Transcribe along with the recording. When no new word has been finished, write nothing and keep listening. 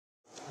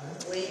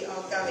we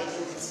are going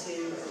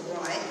to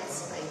write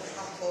a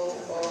couple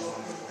of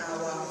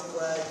our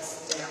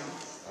words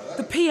down.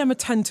 The PM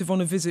attentive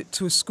on a visit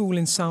to a school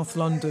in South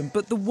London,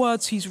 but the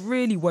words he's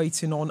really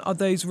waiting on are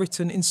those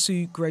written in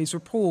Sue Gray's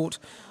report.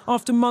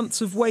 After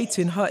months of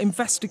waiting, her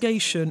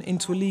investigation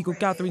into illegal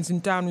gatherings in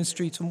Downing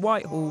Street and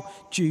Whitehall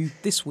due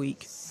this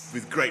week.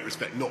 With great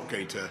respect, not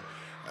going to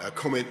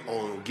comment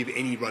on or give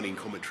any running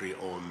commentary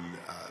on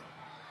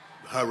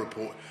her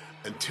report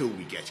until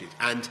we get it.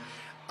 And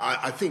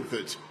I think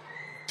that,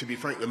 to be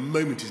frank, the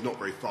moment is not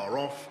very far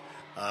off.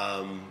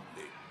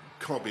 It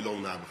can't be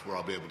long now before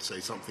I'll be able to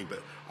say something,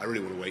 but I really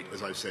want to wait,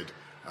 as I've said,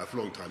 for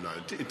a long time now,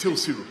 until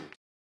Sue reports.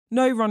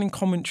 No running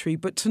commentary,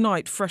 but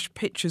tonight fresh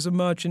pictures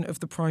emerging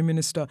of the Prime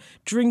Minister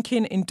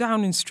drinking in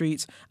Downing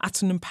Street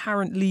at an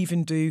apparent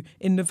leaving do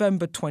in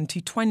November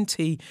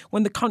 2020,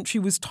 when the country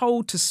was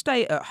told to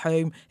stay at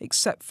home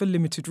except for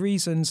limited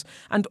reasons.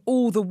 And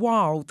all the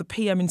while, the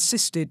PM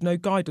insisted no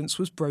guidance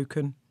was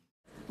broken.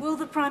 Will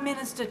the Prime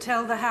Minister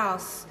tell the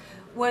House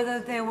whether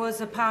there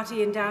was a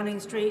party in Downing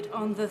Street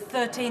on the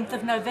 13th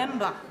of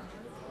November?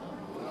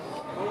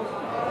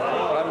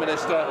 Prime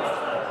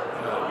Minister.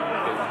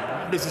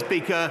 Mr.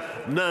 Speaker,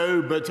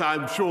 no, but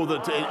I'm sure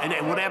that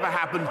whatever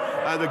happened,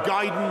 the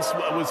guidance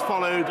was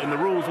followed and the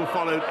rules were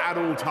followed at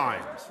all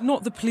times.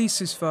 Not the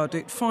police's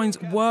verdict. Fines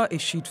were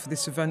issued for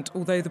this event,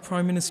 although the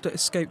Prime Minister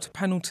escaped a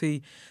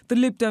penalty. The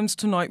Lib Dems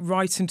tonight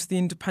write into the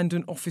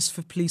Independent Office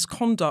for Police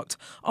Conduct,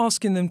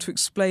 asking them to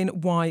explain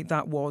why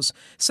that was,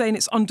 saying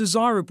it's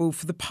undesirable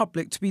for the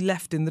public to be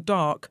left in the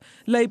dark.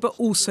 Labour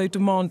also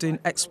demanding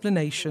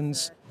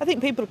explanations. I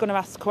think people are going to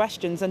ask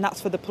questions, and that's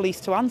for the police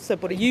to answer.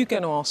 But are you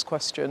going to ask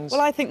questions?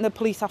 Well, I think the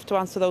police have to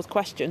answer those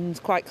questions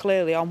quite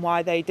clearly on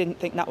why they didn't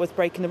think that was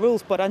breaking the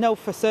rules. But I know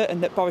for certain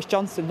that Boris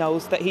Johnson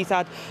knows that he's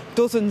had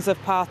dozens of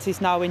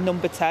parties now in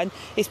Number 10.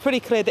 It's pretty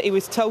clear that he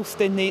was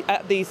toasting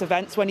at these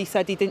events when he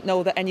said he didn't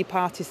know that any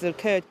parties had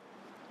occurred.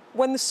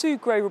 When the Sue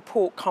Gray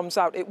report comes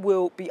out, it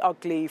will be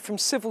ugly, from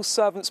civil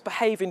servants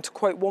behaving, to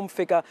quote one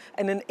figure,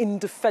 in an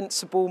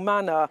indefensible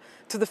manner,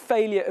 to the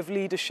failure of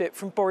leadership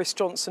from Boris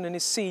Johnson and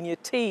his senior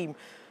team.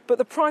 But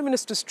the Prime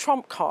Minister's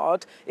trump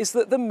card is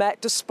that the Met,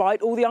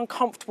 despite all the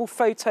uncomfortable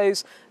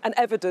photos and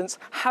evidence,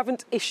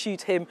 haven't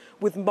issued him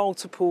with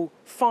multiple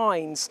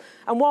fines.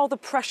 And while the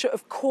pressure,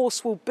 of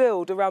course, will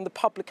build around the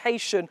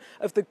publication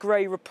of the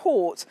Gray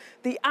report,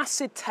 the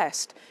acid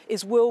test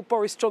is, will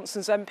Boris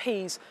Johnson's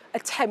MPs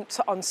attempt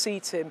to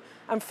unseat him?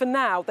 And for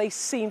now, they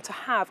seem to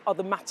have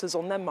other matters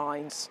on their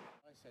minds.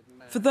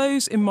 For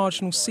those in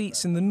marginal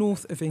seats in the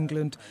north of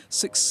England,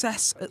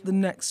 success at the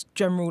next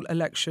general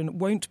election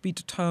won't be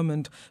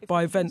determined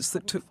by events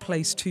that took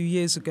place 2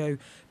 years ago,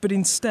 but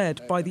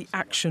instead by the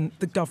action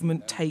the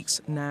government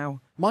takes now.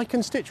 My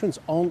constituents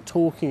aren't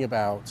talking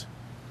about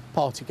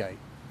Partygate,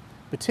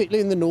 particularly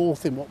in the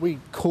north, in what we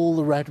call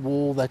the Red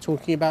Wall. They're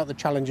talking about the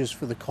challenges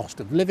for the cost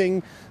of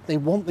living. They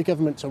want the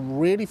government to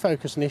really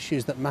focus on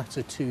issues that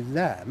matter to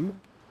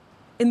them.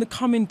 In the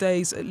coming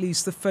days, at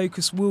least, the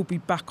focus will be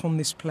back on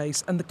this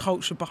place and the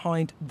culture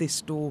behind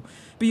this door.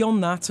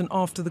 Beyond that, and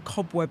after the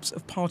cobwebs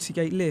of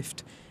Partygate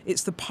lift,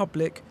 it's the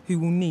public who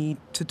will need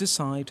to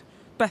decide.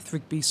 Beth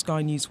Rigby,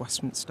 Sky News,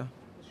 Westminster.